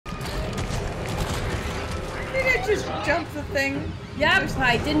it just jump the thing? Yep,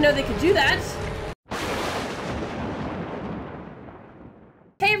 I didn't know they could do that.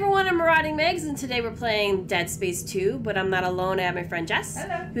 Hey everyone, I'm Marauding Megs, and today we're playing Dead Space 2, but I'm not alone. I have my friend Jess,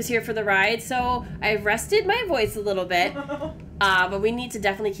 who's here for the ride. So I've rested my voice a little bit, but we need to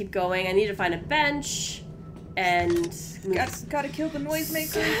definitely keep going. I need to find a bench, and... Gotta kill the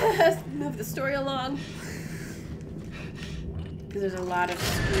noisemaker. Move the story along. Because there's a lot of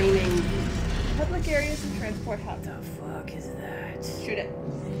screaming. Public areas and transport hubs. What the fuck is that? Shoot it.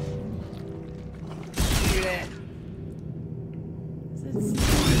 Shoot it.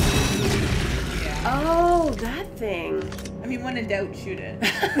 Yeah. Oh, that thing. I mean, when in doubt, shoot it.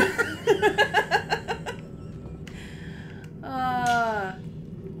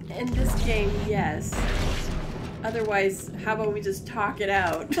 In this game, yes. Otherwise, how about we just talk it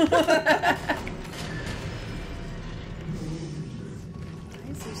out? Why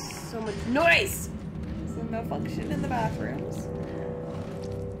is there so much noise? There's a malfunction in the bathrooms.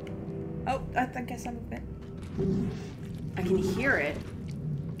 Oh, I think I saw movement. I can hear it.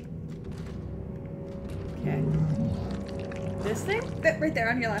 Okay. This thing? Right there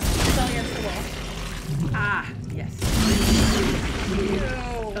on your left. It's on against the wall. Ah, yes. Ew.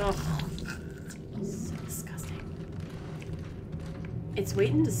 Oh, so disgusting. It's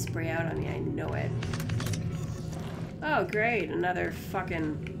waiting to spray out on me, I know it. Oh, great. Another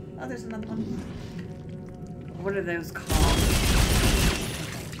fucking... Oh, there's another one. What are those called?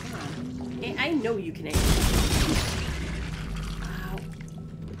 Come on. I know you can aim.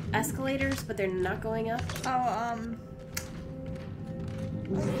 Escalators, but they're not going up. Oh,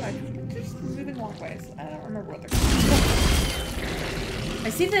 just moving walkways. I don't remember what they're called. I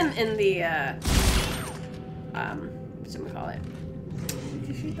see them in the, whatchamacallit. Did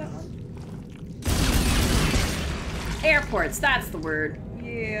you shoot that one? Airports, that's the word.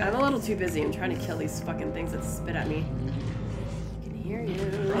 Yeah. I'm a little too busy. I'm trying to kill these fucking things that spit at me. I can hear you.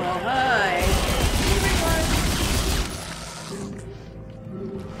 Oh, hi.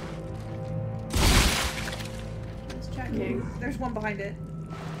 There's one behind it.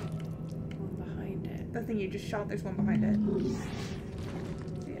 One behind it. The thing you just shot, there's one behind it.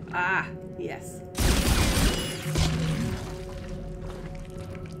 Yeah. Ah, yes.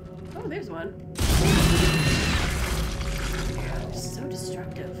 Oh, there's one. They're so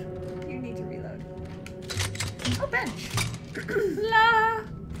destructive. You need to reload. Oh, bench! La!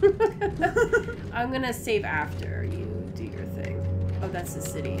 I'm gonna save after you do your thing. Oh, that's the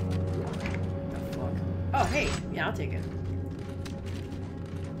city. The fuck? Oh, hey. Yeah, I'll take it.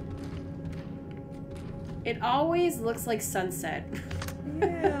 It always looks like sunset.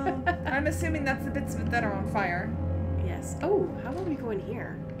 Yeah. I'm assuming that's the bits of it that are on fire. Yes. Oh, how about we go in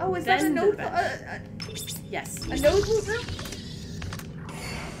here? Oh, is that a node? Yes. A node loot room?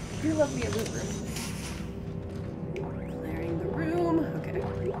 You love me a loot room. Clearing the room. Okay.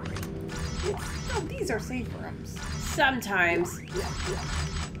 Oh, these are safe rooms. Sometimes.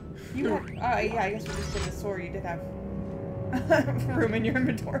 You have, yeah, I guess we just did the sword. You did have room in your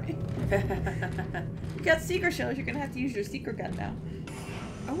inventory. You got seeker shells. You're gonna have to use your seeker gun now.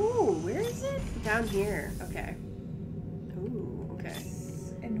 Oh, where is it? Down here. Okay. Ooh, okay.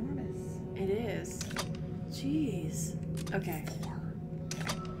 It's enormous. It is. Jeez. Okay.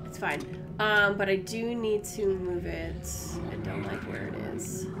 It's fine. But I do need to move it. I don't like where it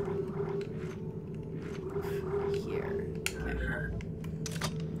is. Here.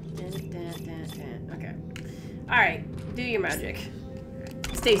 Okay. Okay. Alright. Do your magic.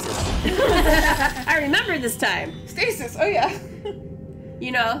 Stasis. I remember this time. Stasis. Oh yeah.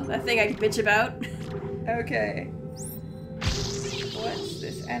 You know, that thing I could bitch about. Okay. What's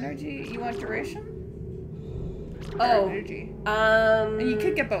this? Energy? You want duration? Oh. Energy. And you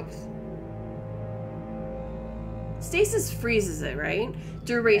could get both. Stasis freezes it, right?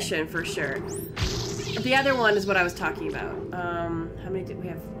 Duration for sure. The other one is what I was talking about. How many did we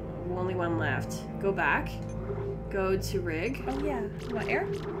have? Only one left. Go back. Go to rig. Oh yeah. You want air?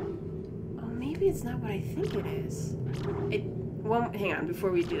 Oh, maybe it's not what I think it is. Well, hang on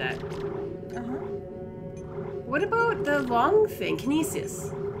before we do that. What about the long thing?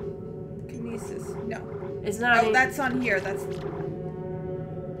 Kinesis. Kinesis. No. It's not. Oh, that's on here. That's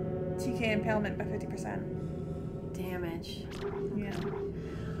TK impalement by 50%. Damage. Yeah.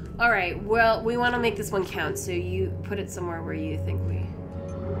 Alright, well, we want to make this one count, so you put it somewhere where you think we...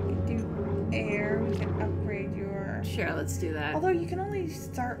 We can do air. We can upgrade your... Sure, let's do that. Although you can only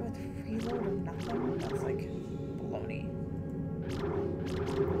start with reload or nothing. That's like baloney.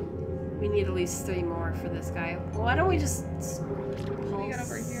 We need at least 3 more for this guy. Well, why don't we just... What do you got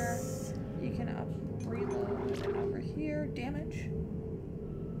over here? You can reload and over here. Damage.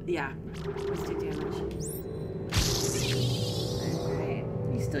 Yeah, let's do damage.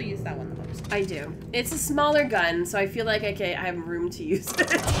 you still use that one the most. I do. It's a smaller gun, so I feel like I have room to use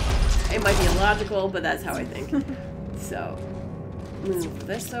it. It might be illogical, but that's how I think. So, move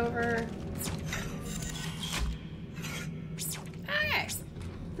this over. Okay.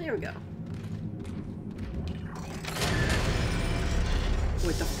 There we go.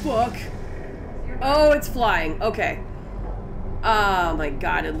 What the fuck? Oh, it's flying. Okay. Oh my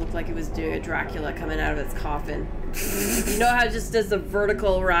god, it looked like it was doing a Dracula coming out of its coffin. You know how it just does the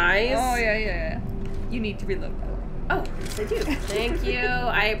vertical rise? Oh, yeah. You need to reload that. Oh, yes I do. Thank you.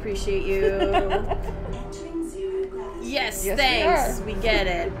 I appreciate you. Yes, thanks. We get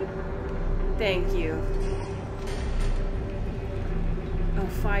it. Thank you. Oh,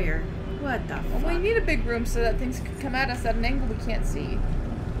 fire. What the fuck? Well, we need a big room so that things can come at us at an angle we can't see.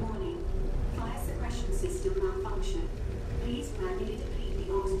 Warning. Fire suppression system malfunction. Please manually deplete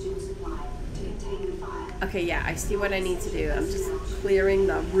the oxygen supply to contain the fire. Okay, yeah, I see what I need to do. I'm just clearing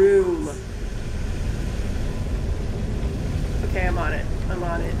the room. Okay, I'm on it. I'm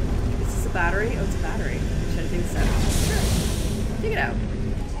on it. Is this a battery? Oh, it's a battery. Should I take this out? Sure. Take it out.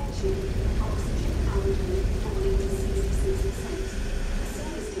 Attention. Oxygen output falling to 66%.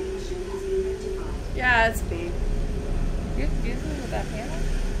 Service connection has been rectified. Yeah, it's me. You're using it with that panel?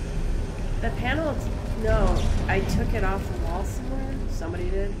 The panel, no. I took it off the wall somewhere. Somebody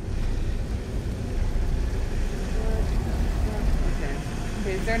did.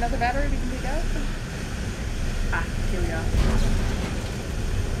 Okay, is there another battery we can take out? Ah, here we go.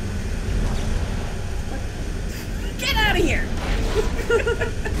 What? Get out of here!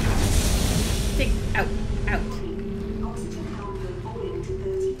 Take out. Oxygen output falling to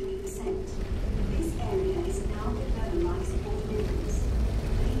 33%. This area is now below life support limits.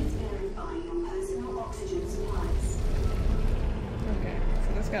 Please verify your personal oxygen supplies. Okay, so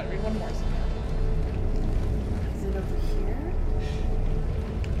there's gotta be one more somewhere. Is it over here?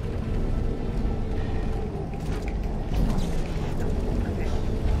 Okay.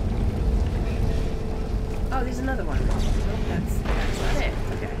 Oh, there's another one. Oh, that's not it.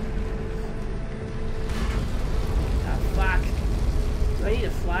 Okay. Oh, fuck. Do I need to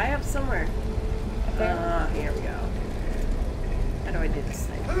fly up somewhere? Here we go. How do I do this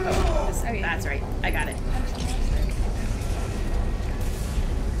thing? Oh, that's right. I got it.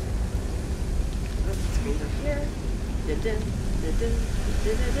 Oh, the screen's up here.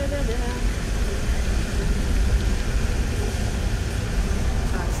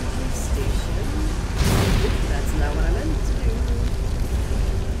 Oxygen station. Oop, that's not what I meant to do.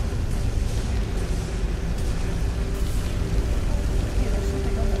 Yeah, there's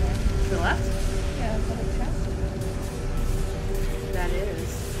something over there. To the left? Yeah, it's on the chest. That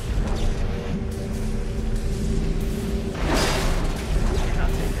is. I'll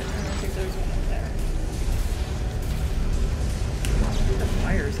take it. I think there's one up there. The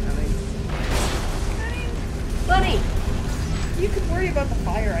fire's coming. I mean, Bunny! you could worry about the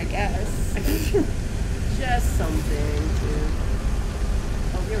fire, I guess. Just something to...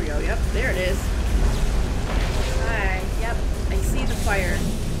 Oh, here we go. Yep, there it is. Hi. Yep, I see the fire.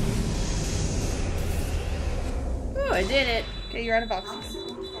 Oh, I did it. Okay, you're out of oxygen.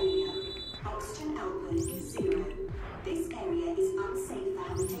 Possible failure. Oxygen output is 0. This area is unsafe for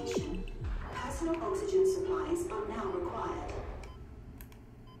habitation. Personal oxygen supplies are now required.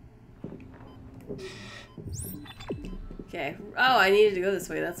 Okay. Oh, I needed to go this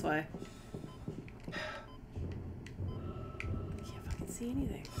way, that's why. I can't fucking see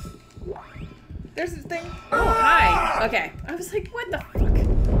anything. There's this thing. Oh, hi. Okay. I was like, what the fuck?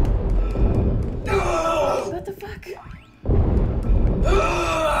 What the fuck?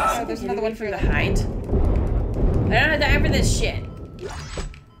 Oh, there's another one for the you. hind. I don't have time for this shit.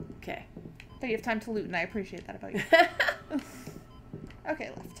 Okay. But you have time to loot, and I appreciate that about you. Okay,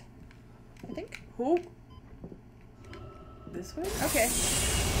 left. I think. Who? This way? Okay.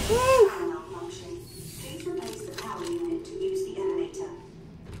 Power malfunction. Please replace the power unit to use the elevator.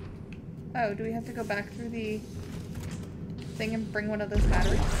 Oh, do we have to go back through the thing and bring one of those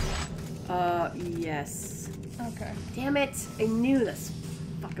batteries? Yes. Okay. Damn it. I knew this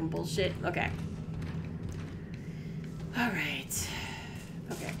fucking bullshit. Okay. Alright.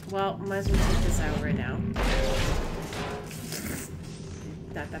 Okay, well, might as well take this out right now.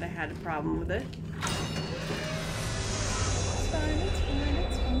 Not that I had a problem with it. It's fine, it's fine,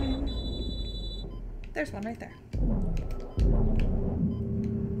 it's fine. There's one right there.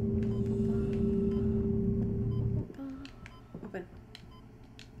 Open.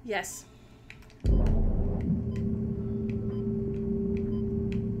 Yes.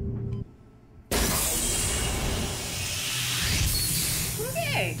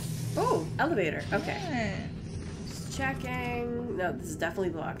 Okay. Oh, elevator. Okay. Yeah. checking. No, this is definitely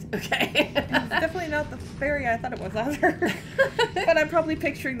blocked. Okay. It's definitely not the area I thought it was either. But I'm probably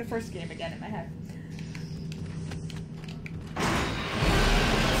picturing the first game again in my head.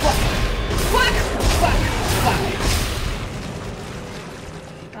 Fuck!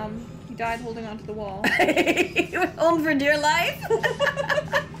 He died holding onto the wall. He was holding for dear life.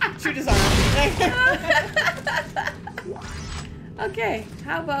 Shoot his arm. Okay,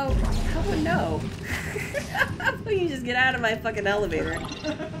 how about no? How about you just get out of my fucking elevator?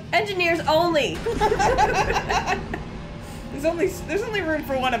 Engineers only. There's only room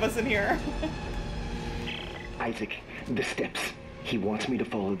for one of us in here. Isaac, the steps. He wants me to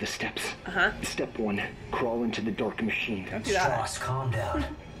follow the steps. Uh-huh. Step 1, crawl into the dark machine. Don't do that. Strauss, calm down.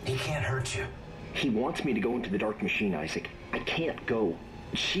 He can't hurt you. He wants me to go into the dark machine, Isaac. I can't go.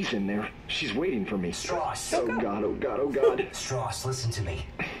 She's in there. She's waiting for me. Strauss. Oh God, oh God, oh God. Strauss, listen to me.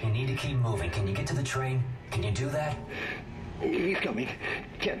 You need to keep moving. Can you get to the train? Can you do that? He's coming.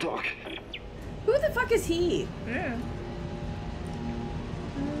 Can't talk. Who the fuck is he? Yeah.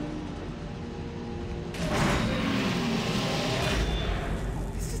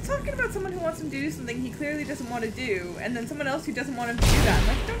 He's just talking about someone who wants him to do something he clearly doesn't want to do, and then someone else who doesn't want him to do that. I'm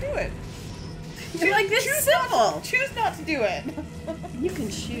like, don't do it. You're like, this is simple. Choose not to do it. You can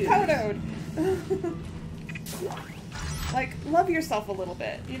choose. Powdowed. Like, love yourself a little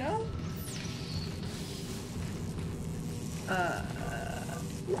bit, you know?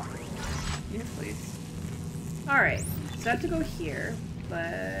 Yes, please. Alright, so I have to go here,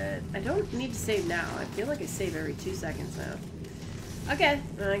 but I don't need to save now. I feel like I save every 2 seconds now. Okay,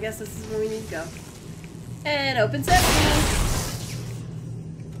 I guess this is where we need to go. And open sesame!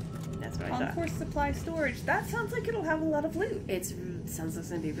 That's what I thought. Concourse supply storage. That sounds like it'll have a lot of loot. It sounds like it's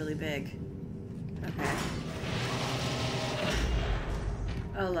gonna be really big. Okay.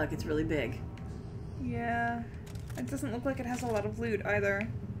 Oh look, it's really big. Yeah. It doesn't look like it has a lot of loot either.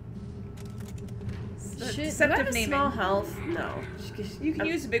 Shit, do I Deceptive have a naming. small health? No. You can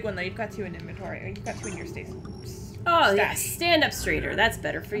use a big one though. You've got 2 in inventory. Or you've got 2 in your station. Oh, yeah, stand up straighter. That's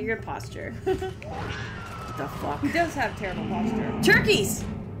better for your posture. What the fuck? He does have terrible posture. Turkeys!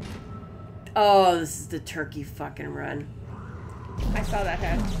 Oh, this is the turkey fucking run. I saw that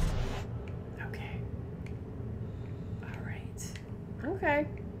head. Okay. Alright. Okay.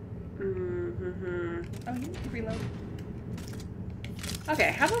 Mm-hmm. Oh, you need to reload.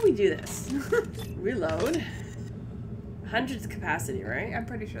 Okay, how about we do this? Reload. 100's capacity, right? I'm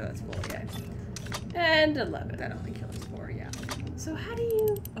pretty sure that's full, yeah. And 11. That only kills 4, yeah. So how do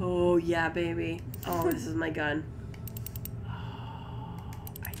you... Oh, yeah, baby. Oh, this is my gun. Oh,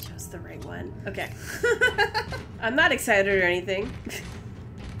 I chose the right one. Okay. I'm not excited or anything.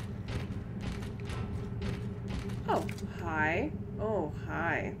 Oh, hi. Oh,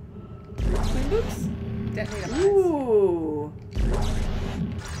 hi. Twin boots? Detonate a mines. Ooh.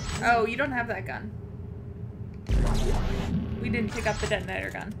 Oh, you don't have that gun. We didn't pick up the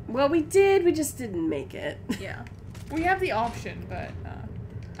detonator gun. Well, we did. We just didn't make it. Yeah. We have the option, but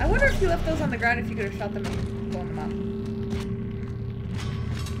I wonder if you left those on the ground if you could have shot them and blown them up.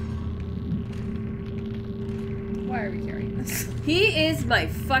 Why are we carrying this? He is my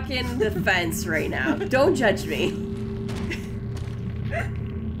fucking defense right now. Don't judge me.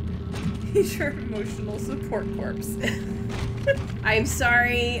 He's your emotional support corpse. I'm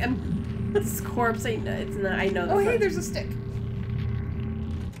sorry. This corpse. It's not. I know. Oh, hey, there's a stick.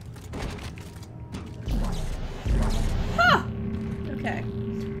 Huh. Okay.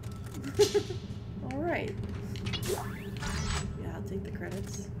 All right. Yeah, I'll take the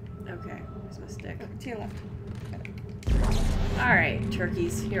credits. Okay. Where's my stick? To your left. All right,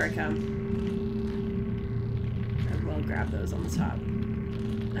 turkeys. Here I come. I will grab those on the top.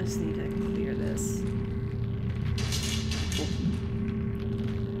 I just need to clear this.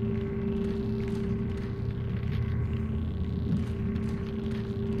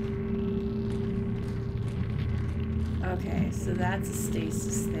 Okay, so that's a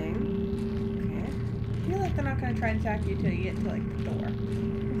stasis thing. Okay. I feel like they're not going to try and attack you until you get to, like, the door.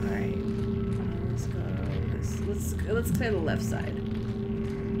 Alright. Let's go this. Let's clear the left side.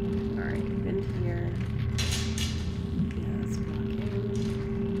 Alright, in here. Yeah, that's blocking.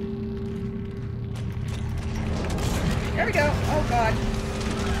 There we go. Oh, God.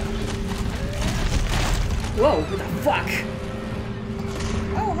 Whoa, what the fuck?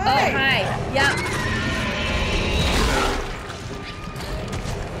 Oh, hi. Oh, hi. Yep.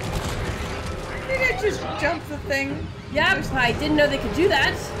 I think I just jumped the thing. Yep, I didn't know they could do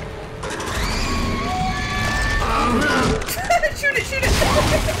that. Shoot it, shoot it.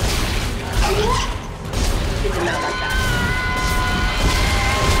 They did not like that.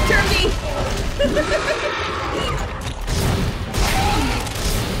 Turkey!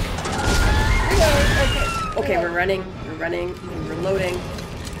 Okay, we're running, and we're loading,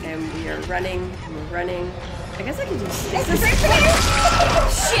 and we are running, and we're running. I guess I can do this. Shit!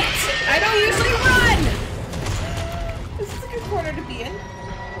 I don't usually run! This is a good corner to be in.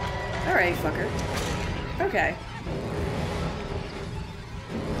 Alright, fucker. Okay.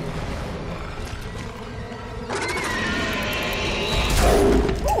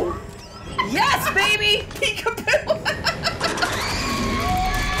 Ooh. Yes, baby! Peekaboo!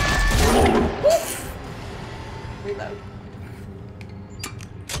 Reload.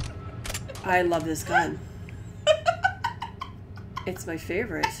 I love this gun. It's my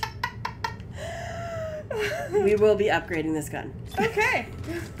favorite. We will be upgrading this gun. Okay.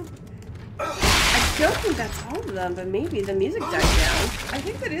 I don't think that's all of them, but maybe the music died down. I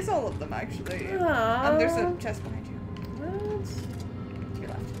think that is all of them, actually. Aww. There's a chest behind you. What? To your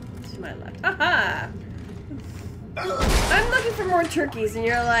left. To my left. Aha! I'm looking for more turkeys, and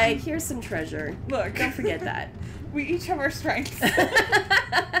you're like, here's some treasure. Look. Don't forget that. We each have our strengths.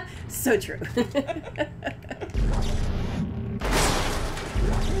 So true. Okay.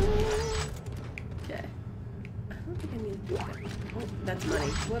 I don't think I need. Oh, that's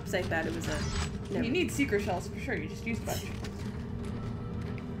money. Whoops! I thought it was a. Never. You need seeker shells for sure. You just use a bunch.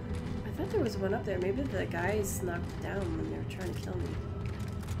 I thought there was one up there. Maybe the guys knocked down when they were trying to kill me.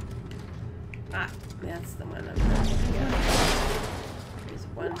 Ah, that's the one I'm looking at. There's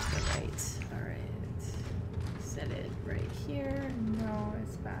one to the right. Alright. Set it right here. No,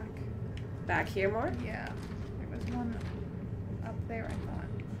 it's back. Back here more? Yeah. There was one up there, I thought.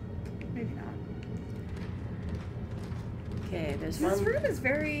 Maybe not. Okay, there's This one. room is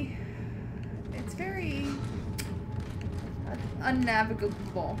very... It's very...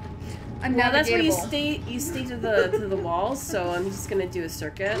 unnavigable. Well, that's where you stay to the walls, so I'm just gonna do a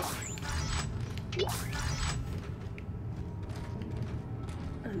circuit.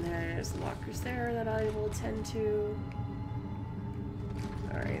 And there's lockers there that I will tend to.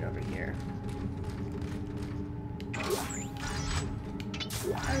 Alright, over here.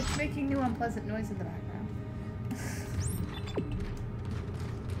 I was making new unpleasant noise in the background.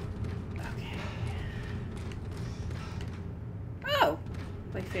 Okay. Oh!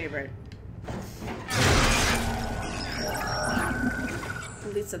 My favorite.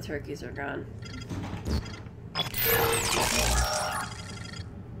 At least the turkeys are gone.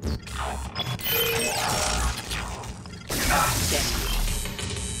 Shit.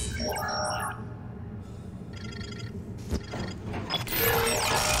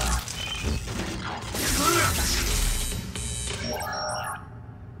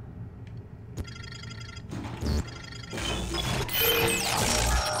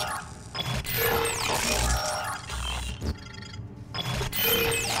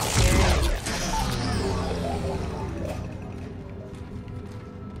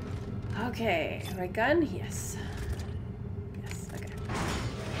 Okay, my gun? Yes. Yes, okay.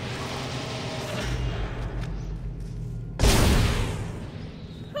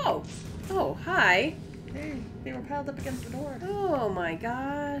 Oh! Oh, hi! They were piled up against the door. Oh my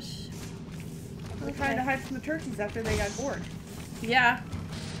gosh. They're trying to hide from the turkeys after they got bored. Yeah.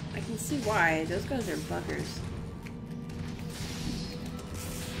 I can see why. Those guys are buggers.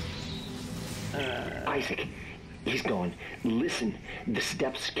 Isaac, he's gone. Listen, the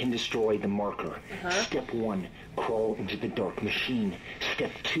steps can destroy the marker. Step 1, crawl into the dark machine.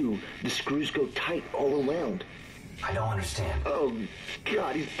 Step 2, the screws go tight all around. I don't understand. Oh,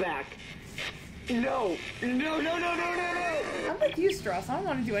 God, he's back. No, no, no, no, no, no, no. I'm like you, Strauss. I don't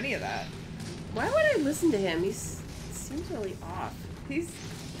want to do any of that. Why would I listen to him? He seems really off. He's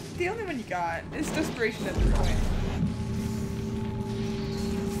the only one you got. It's desperation at this point.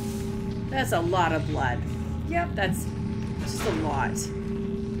 That's a lot of blood. Yep. That's just a lot.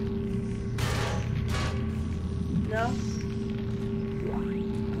 No? Oh,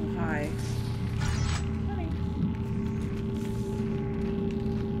 hi. Hi.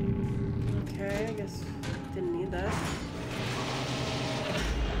 Okay, I guess didn't need that.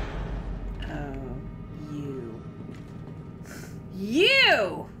 Oh, you.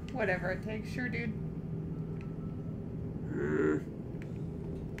 You! Whatever it takes. Sure, dude.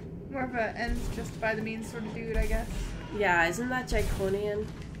 More of a ends justify the means sort of dude, I guess. Yeah, isn't that Draconian?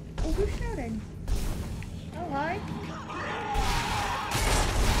 Oh, who's shouting? Oh, hi.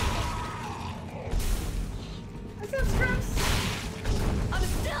 What's up, Strauss? I'm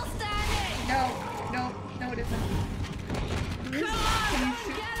still standing! No, it isn't. Come on! Can you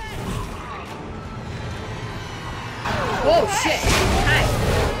shoot? Get it! Whoa, shit! Hi!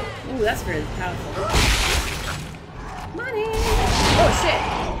 Ooh, that's very powerful. Money! Oh, shit!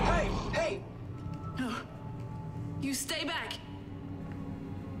 Hey! No. You stay back.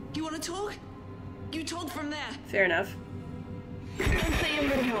 You want to talk? You told from there. Fair enough. Don't say I'm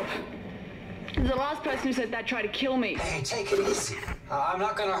gonna help. The last person who said that tried to kill me. Hey, take it easy. I'm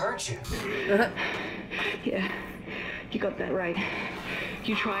not gonna hurt you. Yeah, you got that right.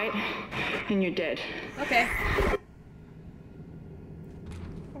 You try it, and you're dead. Okay.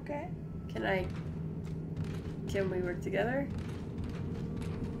 Okay. Can we work together?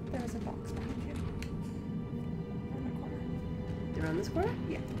 There was a box behind you. On the corner. Around this corner?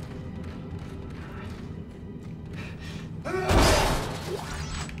 Yeah.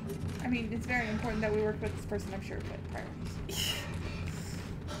 I mean, it's very important that we work with this person, I'm sure, but priorities.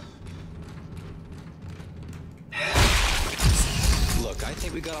 Look, I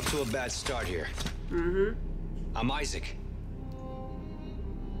think we got off to a bad start here. Mm-hmm. I'm Isaac.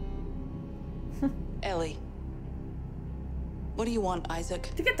 Ellie. What do you want,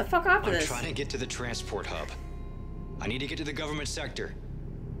 Isaac? To get the fuck off of I'm this. trying to get to the transport hub. I need to get to the government sector.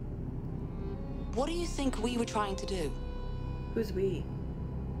 What do you think we were trying to do? Who's we?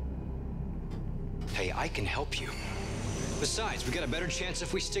 Hey, I can help you. Besides, we got a better chance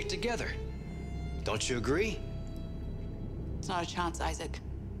if we stick together. Don't you agree? It's not a chance, Isaac.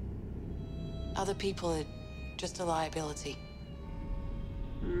 Other people are just a liability.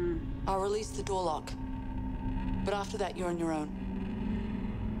 I'll release the door lock. But after that, you're on your own.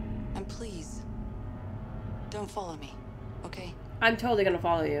 And please, don't follow me, okay? I'm totally gonna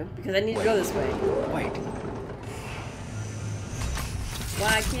follow you because I need to go this way. Wait.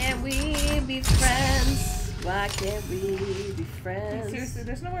 Why can't we be friends? Why can't we be friends? Seriously,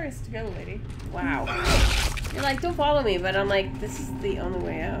 there's nowhere else to go, lady. Wow. You're like, don't follow me, but I'm like, this is the only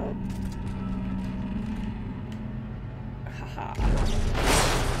way out. Haha.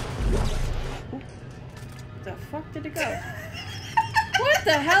 The fuck did it go? What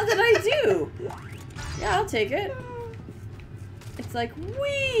the hell did I do? Yeah, I'll take it. It's like,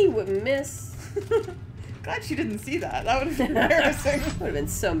 wee, would miss. Glad she didn't see that. That would have been embarrassing. Would have been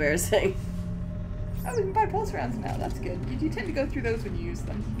so embarrassing. Oh, we can buy pulse rounds now. That's good. You tend to go through those when you use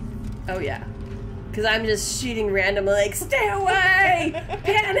them. Oh yeah. Because I'm just shooting randomly like, stay away!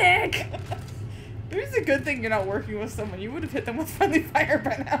 Panic! There's a good thing you're not working with someone. You would have hit them with friendly fire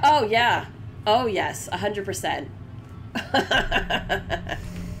by now. Oh yeah. Oh yes, 100%.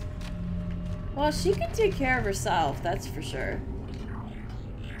 Well, she can take care of herself, that's for sure.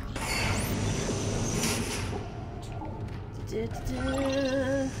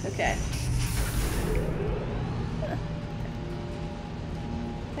 Okay.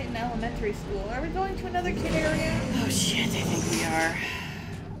 Clayton Elementary School. Are we going to another kid area? Oh shit, I think we are.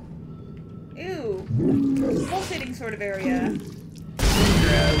 Ew. Pulsating sort of area.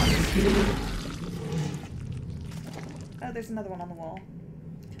 Oh, there's another one on the wall.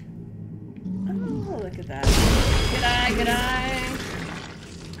 Oh, look at that. Good eye, good eye.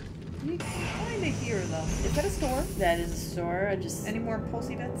 You kind of hear them. Is that a store? That is a store. I just. Any more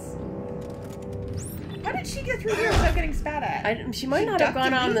pulsy bits? How did she get through here without getting spat at? She might not have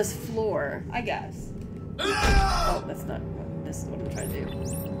gone on this floor. I guess. Oh, that's not. This is what I'm trying to do.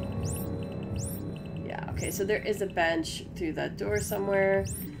 Yeah. Okay. So there is a bench through that door somewhere.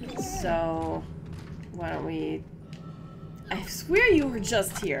 So why don't we? I swear you were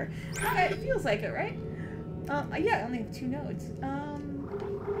just here. It feels like it, right? Yeah, I only have 2 nodes.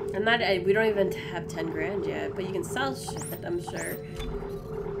 And that we don't even have 10 grand yet, but you can sell shit, I'm sure.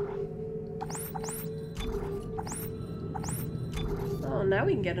 Oh, now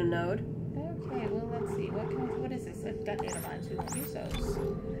we can get a node. Okay, well let's see. What is this? A detonator mine, so we won't use those.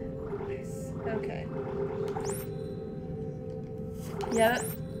 Nice. Okay. Yeah.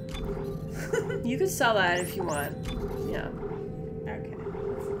 You could sell that if you want. Yeah. Okay.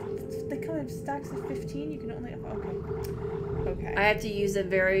 They come in stacks of 15. You can only. Okay. Okay. I have to use it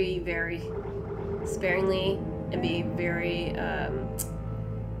very, very sparingly and be very,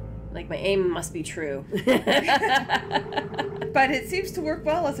 like my aim must be true. But it seems to work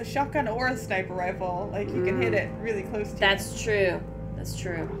well as a shotgun or a sniper rifle. Like, you can hit it really close to That's true. That's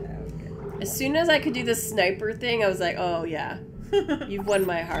true. Okay. As soon as I could do the sniper thing, I was like, oh yeah. You've won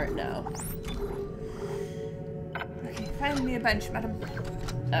my heart now. Okay, find me a bench, madam.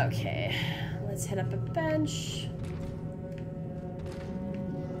 Okay. Let's hit up a bench.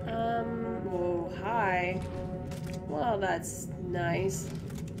 Whoa, hi. Well, that's nice.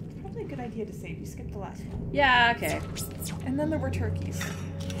 Probably a good idea to save. You skipped the last one. Yeah, okay. And then there were turkeys.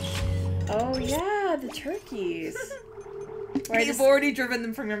 Oh, yeah, the turkeys. You've already driven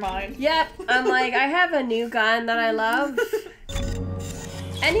them from your mind. Yep, I'm like, I have a new gun that I love.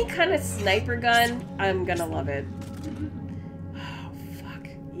 Any kind of sniper gun, I'm gonna love it. Oh, fuck.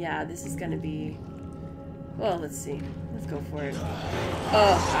 Yeah, this is gonna be... Well, let's see. Let's go for it.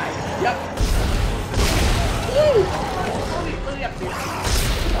 Oh, hi. Yep. Let me up to you.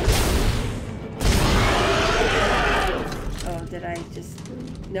 Oh, did I just...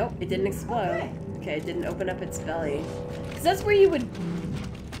 Nope, it didn't explode. Okay, it didn't open up its belly. Because that's where you would...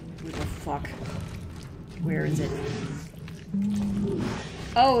 What the fuck? Where is it?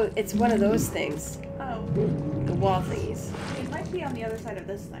 Oh, it's one of those things. Oh. The wall thingies. It might be on the other side of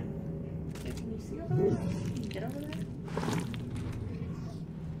this thing. Can you see over there? Can you get over there?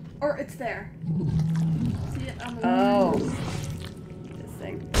 Or it's there. See it on the Oh. This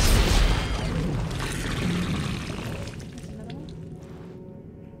thing.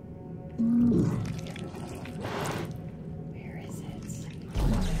 Where is it?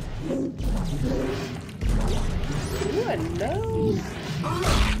 Ooh, a nose.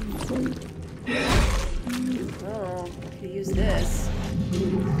 Oh, I could use this.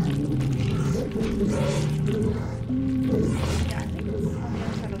 Yeah, I think it's on the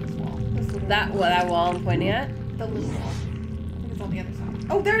other side of this wall. That wall I'm pointing at? The little wall. I think it's on the other side.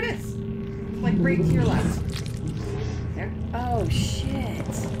 Oh, there it is! Like right to your left. There. Oh shit.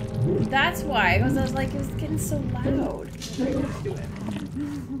 That's why. Because I was like, it was getting so loud. Let's do it.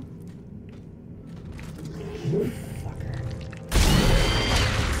 Fucker.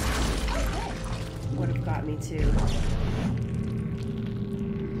 Would have got me too.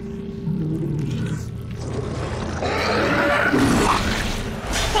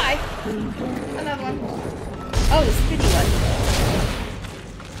 Hi. Another one. Oh, the spinny one.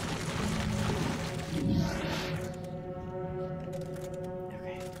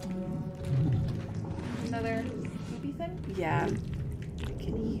 Okay. Another poopy thing? Yeah. I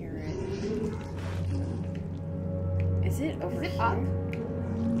can hear it. Is it over Is it here? up?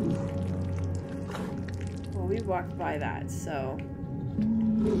 Well, we walked by that, so.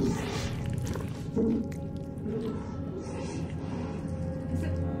 Is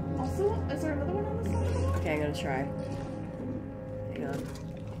it also? Is there another one on this side? Okay, I'm gonna try. Hang on.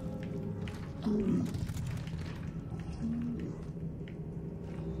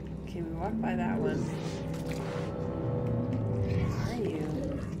 Okay, we walked by that one. Where are you?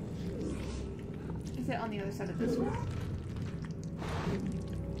 Is it on the other side of this one?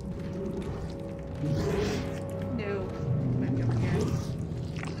 No. Might be over here.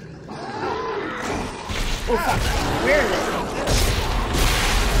 Oh fuck! Where is it?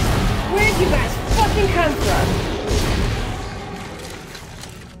 Where'd you guys fucking come from?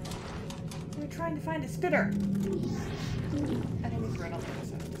 We're trying to find a spitter. I think it's right on the other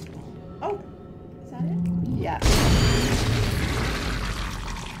side of this wall. Oh! Is that it? Yeah.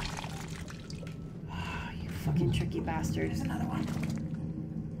 Oh, you fucking tricky bastard. There's another one.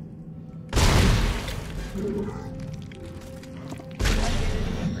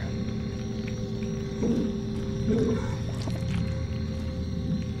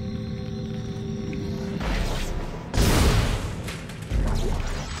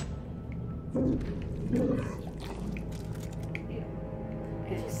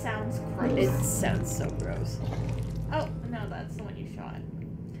 It just sounds gross. It sounds so gross. Oh, no, that's the one you shot.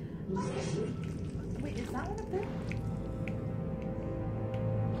 Wait, is that one up there?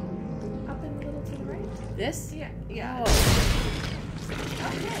 Up and a little to the right? This? Yeah. Yeah. Oh.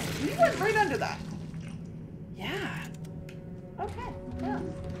 Okay. You went right under that. Yeah. Okay. Yeah.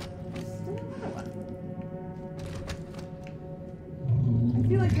 There's still another one. I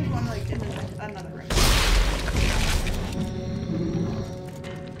feel like there's one like in another room.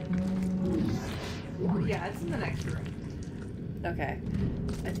 Yeah, it's in the next room. Okay.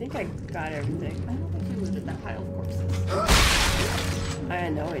 I think I got everything. I don't think you looted that pile of corpses. I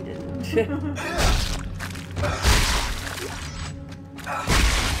know I didn't.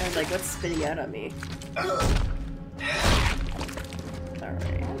 I was like, what's spitting out on me?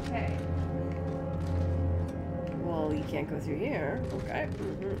 Alright. Okay. Well, you can't go through here. Okay.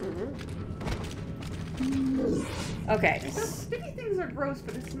 Okay. Those sticky things are gross,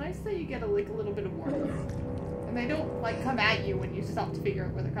 but it's nice that you get a little bit of warmth. And they don't like come at you when you stop to figure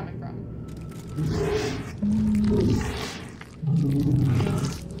out where they're coming from.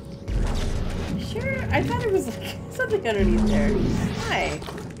 Sure, I thought it was like something underneath there. Hi.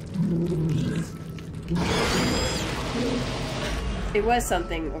 It was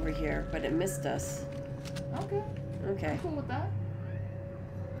something over here, but it missed us. Okay. Okay. I'm cool with that.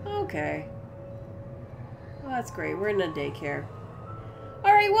 Okay. Well, that's great. We're in a daycare.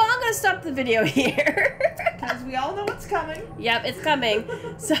 Alright, well, I'm going to stop the video here. Because we all know what's coming. Yep, it's coming.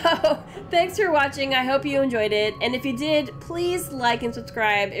 So, thanks for watching. I hope you enjoyed it. And if you did, please like and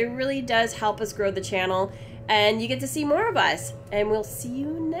subscribe. It really does help us grow the channel. And you get to see more of us. And we'll see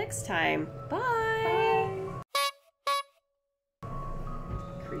you next time. Bye. Bye.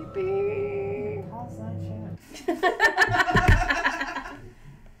 Creepy. All that shit.